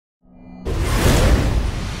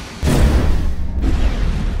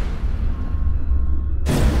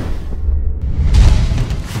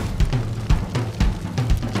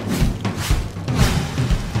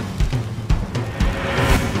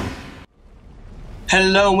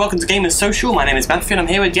Hello and welcome to Gamers Social. My name is Matthew and I'm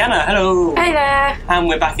here with Deanna. Hello. Hey there. And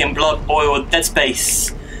we're back in Blood Boil Dead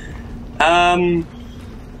Space. Yeah,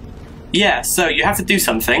 so you have to do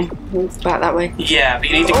something. It's about that way. Yeah, but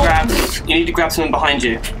you need to grab something behind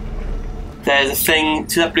you. There's a thing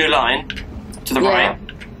to that blue line to the right.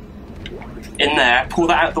 In there, pull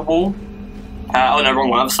that out the wall. Oh no, wrong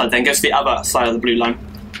one, other side then. Go to the other side of the blue line.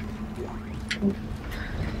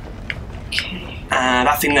 Okay.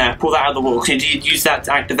 That thing there, pull that out of the wall. Can you use that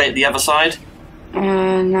to activate the other side?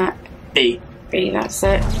 No. B. B, that's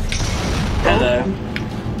it. Hello.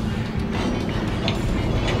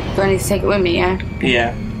 Do I need to take it with me, yeah?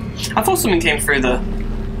 Yeah. I thought something came through the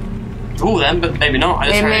wall then, but maybe not.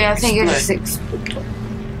 I think it was just...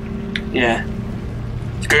 Yeah.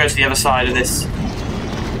 Go to the other side of this.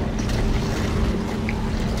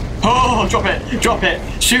 Oh, drop it! Drop it!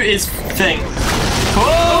 Shoot his thing.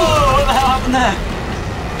 Oh, what the hell happened there?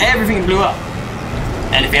 Everything blew up.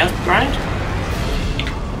 Anything else around?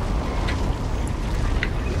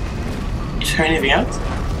 Is there anything else?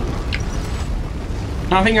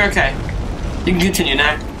 No, I think you're okay. You can continue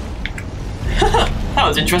now. That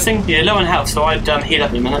was interesting. You're low on health, so I'd heal up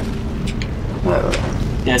in a minute. Whoa.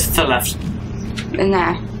 Yeah, it's to the left. In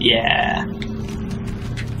there? Yeah.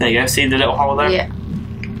 There you go. See the little hole there? Yeah.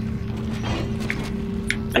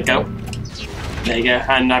 Let go. There you go.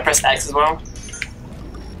 And press X as well.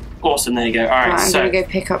 Awesome. There you go. Alright, I'm so... going to go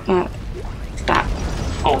pick up that.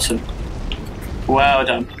 Awesome. Well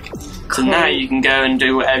done. Cool. So now you can go and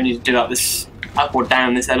do whatever you need to do up or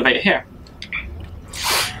down this elevator here.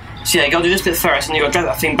 So yeah, you gotta do this bit first, and you gotta drag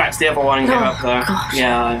that thing back to the other one and go up there. Gosh.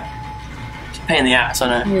 Yeah. It's a pain in the ass,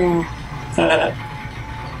 I know. Yeah.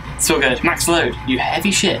 It's all good. Max load. You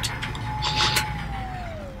heavy shit.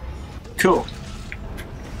 Cool.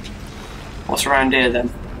 What's around here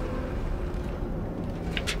then?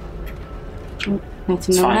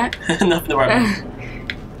 Nothing on that. Nothing to worry about.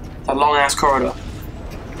 It's a long ass corridor.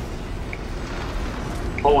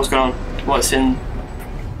 Oh, what's going on? What's in?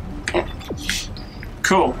 Yeah.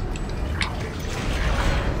 Cool.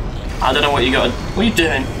 I don't know what you got. What are you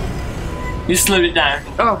doing? You slowed it down.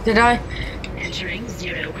 Oh, did I? Entering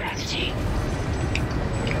zero gravity.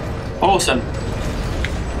 Awesome.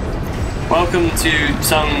 Welcome to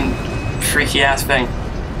some freaky ass thing.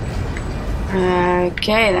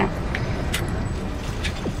 Okay then.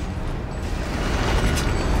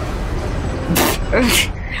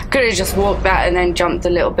 Could have just walked back and then jumped a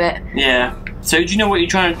little bit. Yeah. So do you know what you're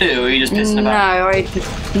trying to do, or are you just pissing about? No, I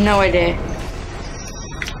no idea.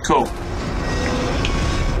 Cool.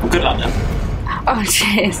 Well, good luck then. Oh,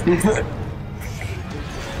 cheers.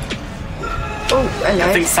 Oh, hello.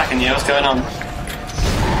 I think second year, what's going on?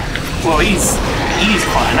 Well, he's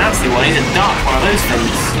quite a nasty one. He's a dark one of those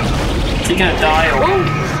things. Is he gonna die or? Oh.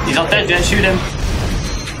 He's not dead yet. Shoot him.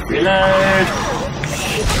 Reload.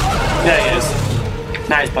 There he is.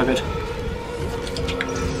 Now he's buggered.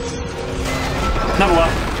 Another one.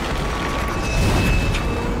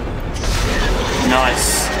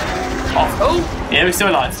 Nice. Off. Oh. Yeah, we're still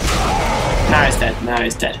alive. Now he's dead. Now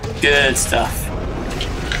he's dead. Good stuff.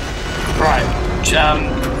 Right.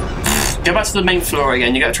 Go back to the main floor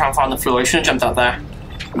again. You gotta try and find the floor. You shouldn't have jumped out there.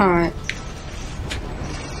 Alright.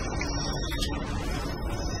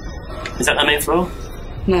 Is that the main floor?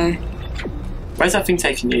 No. Where's that thing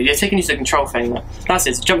taking you? Yeah, taking you to the control thing. That's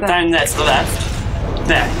it. So jump down there to the left.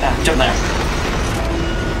 There. Jump there.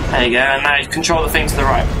 There you go. And now you control the thing to the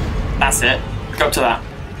right. That's it. Go up to that.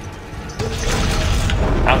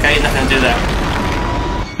 Okay, nothing to do there.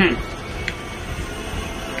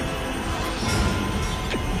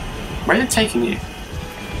 Where is it taking you?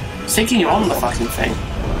 It's taking you on the fucking thing.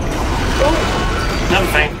 Another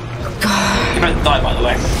thing. You're about to die, by the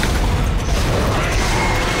way.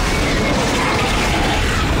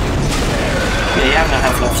 Yeah, you have no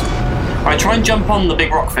health left. Alright, try and jump on the big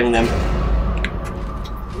rock thing then.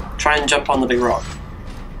 Try and jump on the big rock.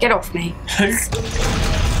 Get off me. Go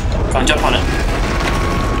on, jump on it.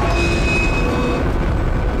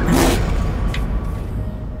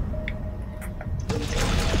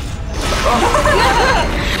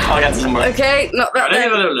 Oh, yeah, it doesn't work. Okay, not that Right, let me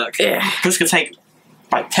have a then. little look. Yeah. This could take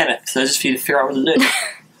like 10 episodes just for you to figure out what to do.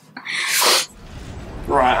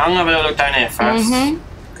 Right, I'm gonna have a little look down here first.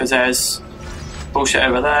 Because there's bullshit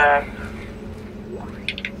over there.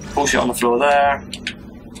 Bullshit on the floor there.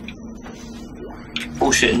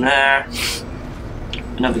 Bullshit in there.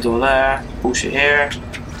 Another door there. Bullshit here.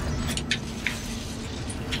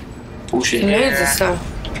 Bullshit Loads here. of stuff.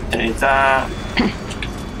 Don't need that.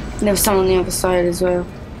 There was some on the other side as well.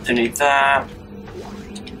 Don't need that.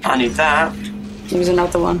 I need that. There was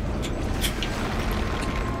another one.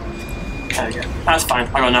 There we go. That's fine.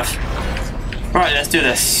 I got enough. Right, let's do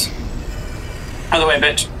this. Out of the way,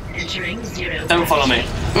 bitch. Entering zero. Don't follow me.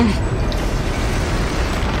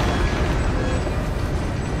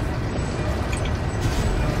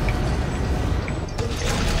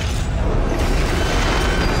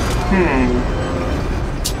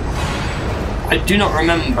 I do not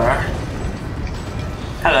remember.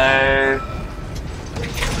 Hello.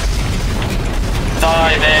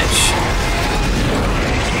 Die, bitch.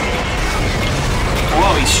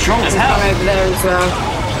 Whoa, he's strong as hell. One over there as well.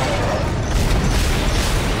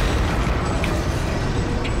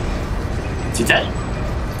 Is he dead?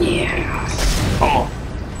 Yeah. One more.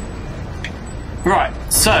 Right,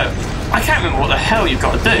 so I can't remember what the hell you've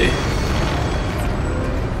got to do.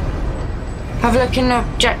 Have a look in the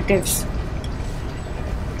objectives.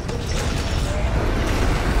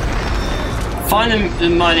 Find the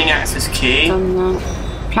mining access key. Done that.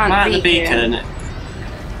 Plant the beacon.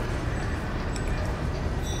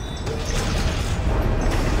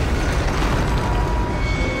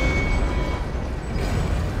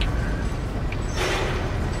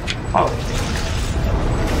 Oh.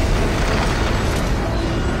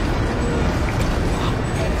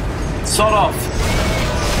 Sod off.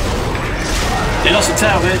 You lost your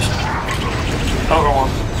tail, bitch. Oh, go on.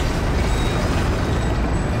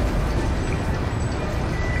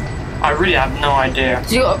 I really have no idea.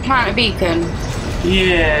 So you got to plant a beacon?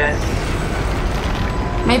 Yeah.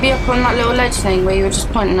 Maybe up on that little ledge thing where you were just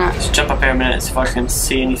pointing at. Just jump up here a minute, see if I can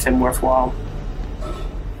see anything worthwhile.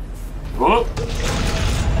 Whoop.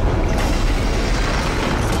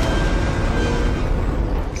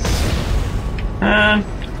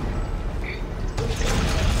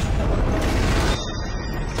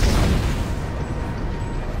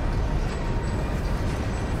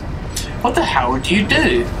 What the hell do you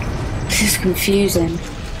do? This is confusing.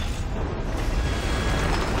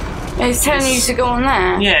 It's telling you to go on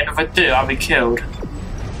there. Yeah, but if I do, I'll be killed.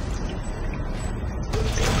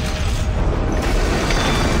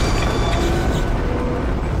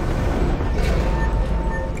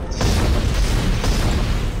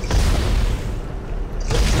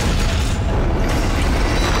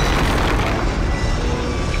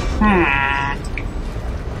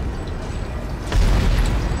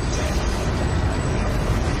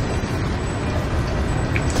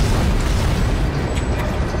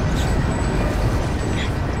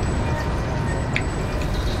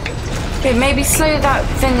 Okay, maybe slow that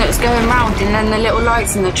thing that's going round and then the little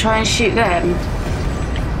lights in there, try and shoot them.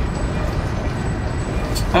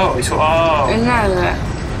 Oh, he's got. Oh. And now that.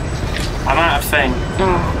 I'm out of thing.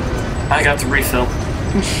 Oh. I got to refill.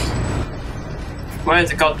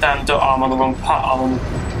 Where's the goddamn door? Oh, I'm on the wrong part.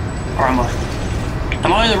 Or am I?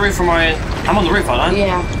 Am I on the roof or am I? I'm on the roof, aren't I?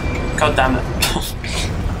 Yeah. God damn it.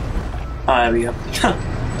 Oh, there we go.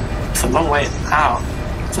 It's a long way. Ow.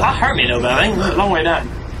 So that hurt me a little bit, I think. It's a long way down.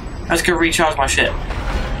 Let's go recharge my ship.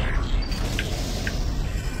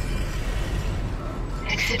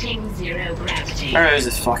 Exiting zero gravity. Where is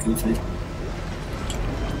this fucking thing?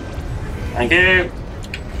 Thank you.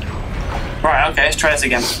 Right, okay, let's try this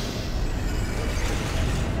again.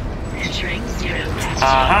 Entering zero gravity.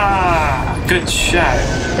 Aha! Good shout.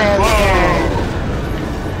 There we Whoa!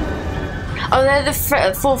 go. Oh, they're the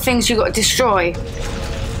four things you got to destroy.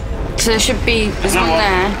 So there should be there's one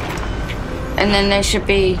there, and then there should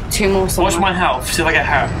be two more somewhere. Watch my health, see if I get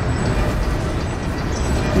hurt.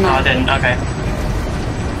 No, I didn't, okay.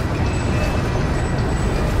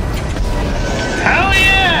 Hell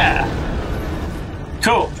yeah!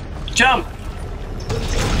 Cool. Jump!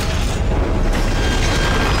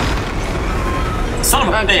 Son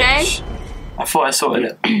of a bitch! I thought I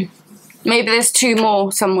sorted it. Maybe there's two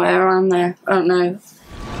more somewhere around there. I don't know.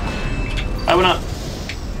 Open up.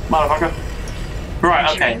 Motherfucker. Right,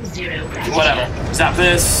 okay. Whatever. Zap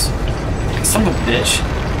this. Son of a bitch.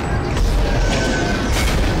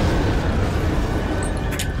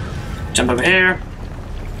 Jump over here.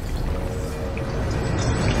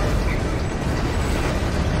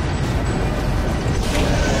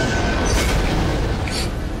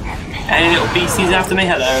 Any little beasties after me?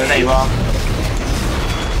 Hello, there you are.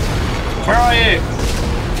 Where are you?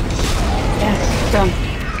 Yeah, done.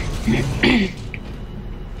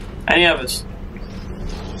 Any others?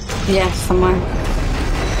 Yeah, somewhere.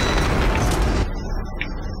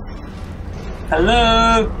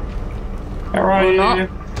 Hello? Where are you? Not.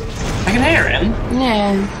 I can hear him.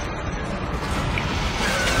 Yeah.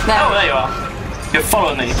 There. Oh, there you are. You're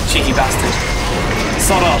following me, cheeky bastard.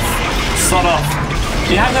 Sod off. Sod off.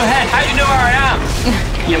 You have no head. How do you know where I am?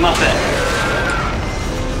 You muppet.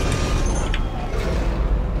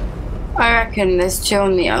 I reckon there's two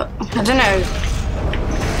on the up. I don't know.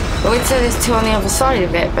 I would say there's two on the other side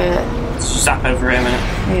of it, but... Zap over here a minute.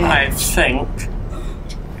 Yeah. I think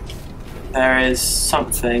there is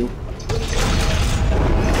something.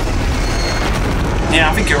 Yeah,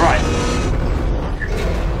 I think you're right.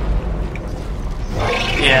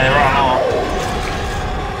 Yeah, there are more.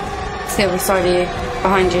 It's the other side of you.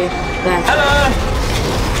 Behind you. There. Hello!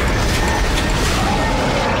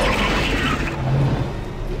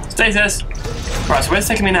 Status! Right, so where's it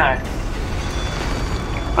taking me now?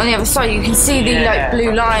 On the other side, you can see the like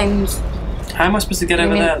blue lines. How am I supposed to get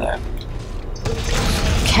over there, though?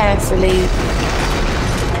 Carefully.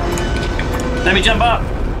 Let me jump up!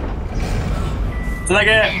 Did I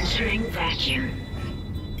get it? Entering vacuum.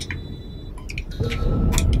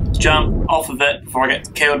 Jump off of it before I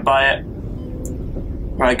get killed by it.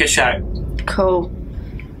 Right, good shout. Cool.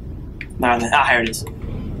 No, here it is.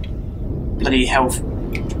 Bloody health.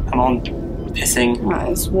 Come on. Pissing. Right,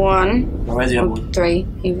 there's one. Oh, where's the other one? Three,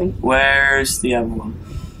 even. Where's the other one?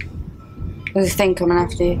 There's a thing coming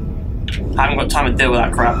after you. I haven't got time to deal with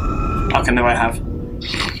that crap. Okay, no, I have.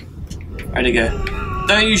 Where'd it go?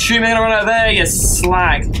 Don't you shoot me, I'm gonna run out there, you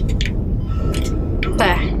slag!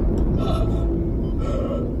 There.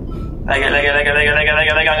 Leg it, I'm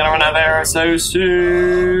gonna run out there so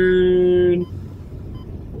soon!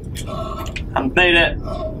 I made it!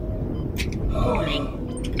 Warning.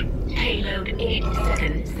 Payload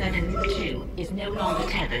 8772 is no longer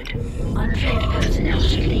tethered. Untrained personnel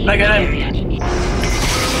should leave the Look at him. area immediately.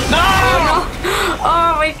 No!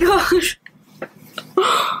 Oh my gosh!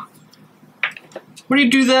 What do you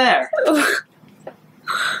do there?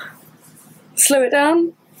 Slow it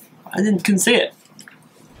down. I couldn't see it.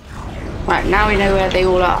 Right, now we know where they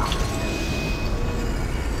all are.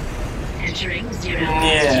 Entering 0.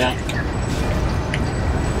 Yeah.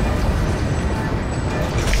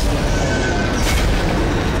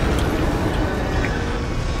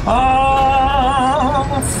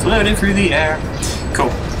 Oh, floating through the air.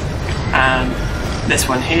 Cool. And this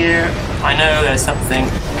one here. I know there's something.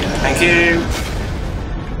 Thank you.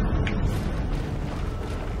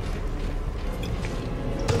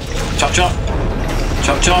 Chop chop.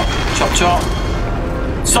 Chop chop. Chop chop.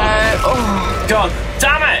 Stop. Oh. God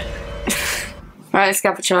damn it! Right, let's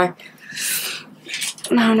go for a try.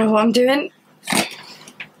 Now I know what I'm doing.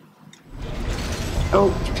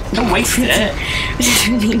 Oh. Don't waste it. I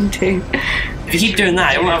didn't mean to. If you keep doing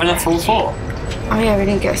that, you won't have enough for all four. Oh yeah, we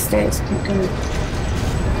didn't get stairs. Okay.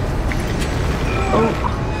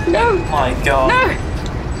 Oh. No! My God. No!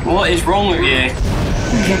 What is wrong with you?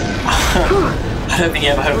 Okay. I don't think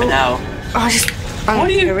you ever hope it now. Oh, What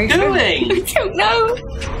are you doing? I don't know.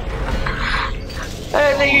 I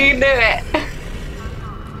don't think you can do it.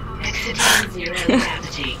 Exiting 0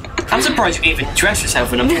 gravity. I'm surprised you even dress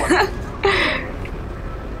yourself in a form.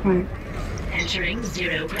 Right. Entering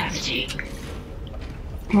 0 gravity.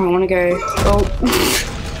 Oh, I want to go. Oh.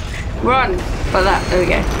 Run! Like that. There we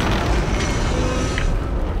go.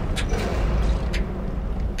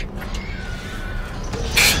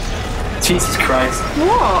 Jesus Christ.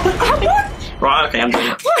 What? What? Right, okay, I'm done.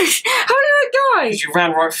 What? How did I die? You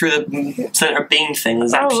ran right through the centre beam thing and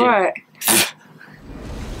zapped you. Oh, right.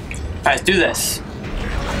 Right, let's do this.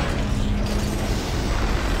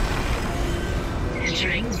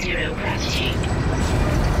 Entering 0 gravity.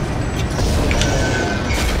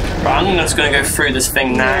 Right, I'm just going to go through this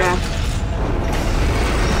thing now. Yeah.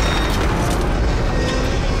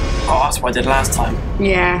 Oh, that's what I did last time.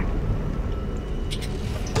 Yeah.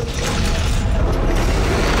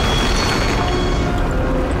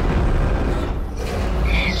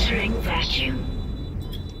 Entering vacuum.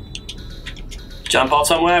 Jump off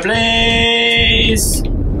somewhere, please!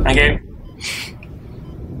 Thank you.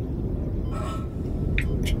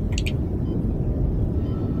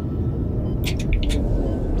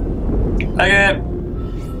 Okay.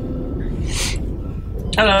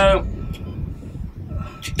 Hello.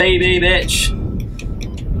 Baby bitch.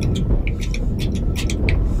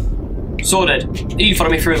 Sorted. You follow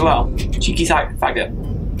me through as well. Cheeky faggot.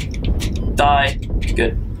 Die.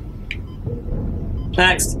 Good.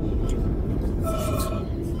 Next.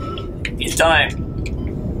 He's dying.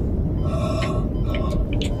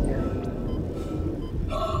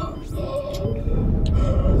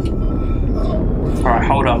 Alright,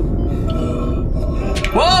 hold on.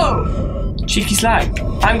 Whoa! Cheeky slag.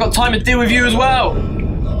 I haven't got time to deal with you as well.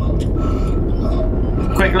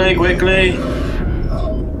 Quickly, quickly.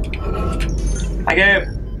 I go.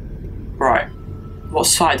 Right. What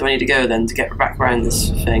side do I need to go then to get back around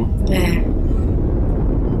this thing? Yeah.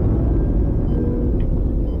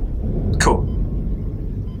 Cool.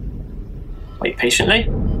 Wait patiently.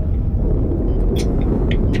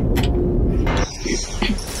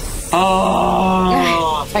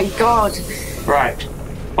 Oh! Thank God. Right.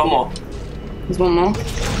 One more. There's one more.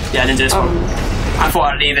 Yeah, I didn't do this one. I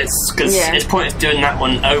thought I'd leave it because it's pointless doing that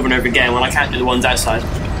one over and over again when I can't do the ones outside.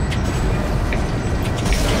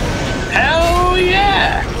 Hell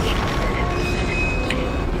yeah!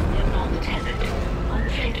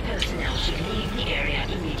 Untrained personnel should leave the area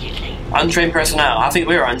immediately. Untrained personnel. I think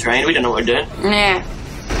we're untrained. We don't know what we're doing. Yeah.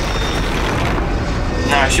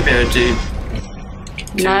 No, I should be able to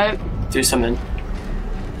No. do something.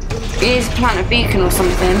 You need to plant a beacon or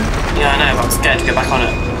something. Yeah, I know, but I'm scared to go back on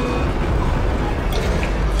it.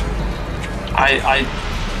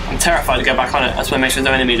 I'm terrified to go back on it. That's why I make sure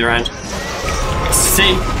there's no enemies around.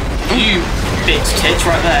 See? You bitch tits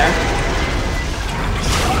right there.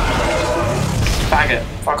 Faggot.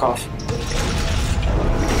 Fuck off.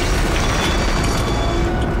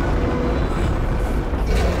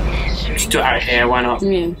 Just do it out of here, why not?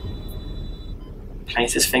 Yeah.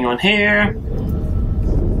 Place this thing on here.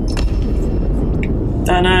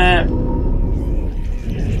 Done it.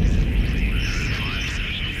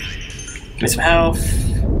 Give me some health.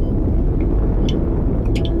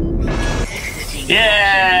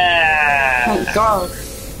 Yeah! Thank God.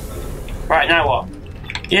 Right, now what?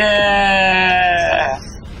 Yeah!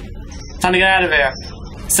 Time to get out of here.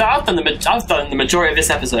 So I've done the majority of this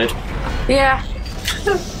episode. Yeah.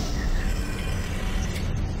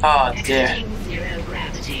 Oh dear. Zero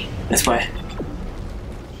gravity. This way.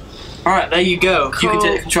 Alright, there you go. Cool. You can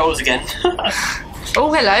take the controls again.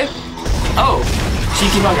 Oh, hello. Oh,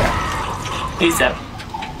 cheeky bugger. He's dead.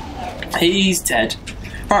 He's dead.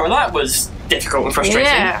 Right, well that was difficult and frustrating.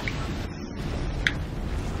 Yeah.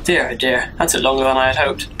 Dear, oh dear. That took longer than I had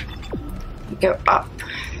hoped. Go up.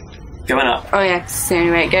 Going up. Oh, yeah, it's the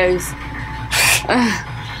only way it goes.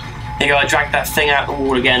 You gotta drag that thing out the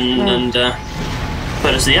wall again and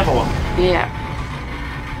put us to the other one. Yeah.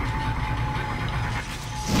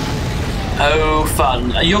 Oh,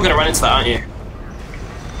 fun. You're gonna run into that, aren't you?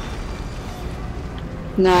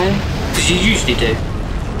 No. Because you usually do.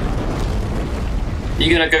 Are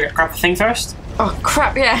you gonna go grab the thing first? Oh,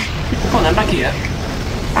 crap, yeah. Come on then, back here.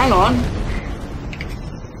 Hang on.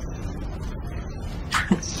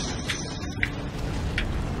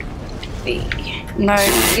 No.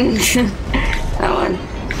 That one.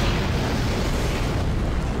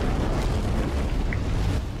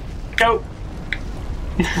 Go!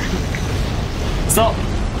 Stop!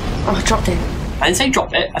 Oh, I dropped it. I didn't say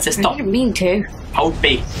drop it, I said I stop. didn't mean to. Hold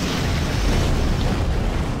B.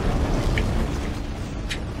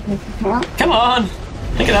 What? Come on!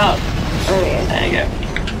 Pick it up. Oh, yeah. There you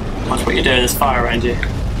go. Watch what you're doing, there's fire around you.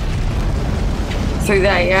 Through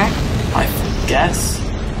there, yeah? I guess.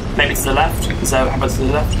 Maybe to the left. Is that what happens to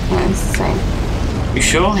the left? Yeah, it's the same. You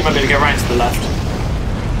sure? You might be able to go right to the left.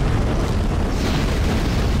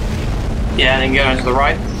 Yeah, then go to the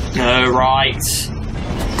right. No, right.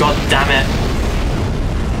 God damn it.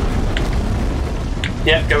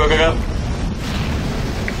 Yep, go, go, go, go.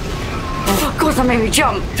 Oh, God, that made me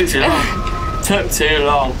jump. Took too long. Took too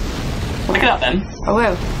long. Pick it up then. I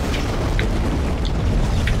will.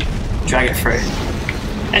 Drag it through.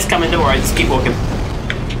 It's coming, don't worry, just keep walking.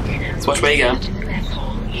 Let's watch where you go. To the left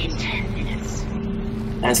hall in 10 minutes.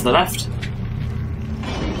 And to the left.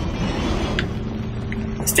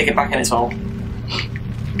 Stick it back in its hole.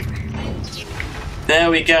 There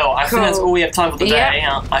we go. I think that's all we have time for today.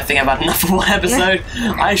 Yep. I think I've had enough of one episode.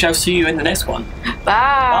 I shall see you in the next one.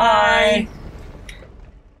 Bye.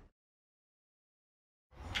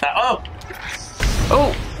 Bye. Oh.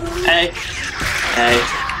 Oh. Hey. Hey.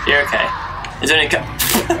 You're okay. Is there any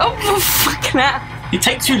Oh, fucking hell. You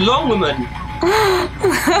take too long, woman.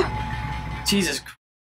 Jesus Christ.